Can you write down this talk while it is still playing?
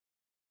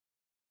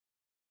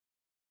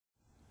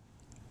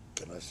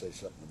can I say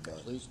something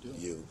about Please do.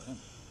 you? Yeah.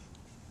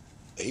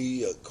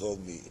 He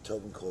called me.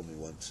 Tobin called me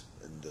once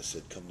and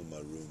said, "Come to my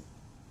room.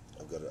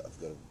 I've got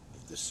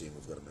this scene.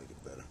 We've got to make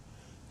it better."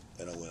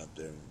 And I went up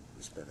there and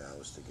we spent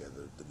hours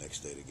together. The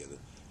next day together.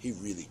 He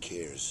really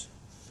cares.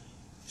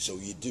 So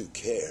you do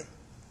care,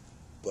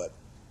 but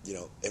you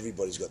know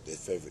everybody's got their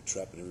favorite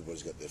trap and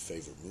everybody's got their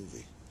favorite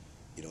movie.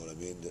 You know what I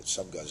mean? That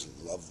some guys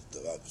loved.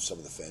 Some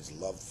of the fans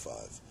loved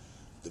 5.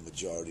 The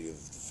majority of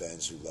the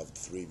fans who loved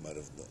 3 might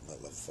have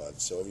not loved 5.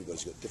 So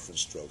everybody's got different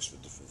strokes for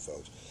different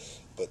folks.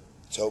 But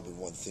Tobin,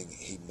 one thing,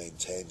 he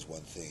maintains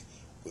one thing.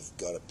 We've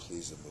got to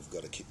please him. We've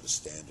got to keep the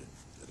standard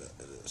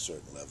at a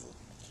certain level.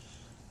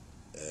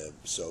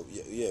 So,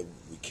 yeah,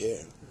 we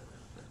care.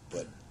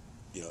 But,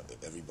 you know,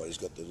 everybody's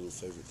got their little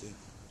favorite thing.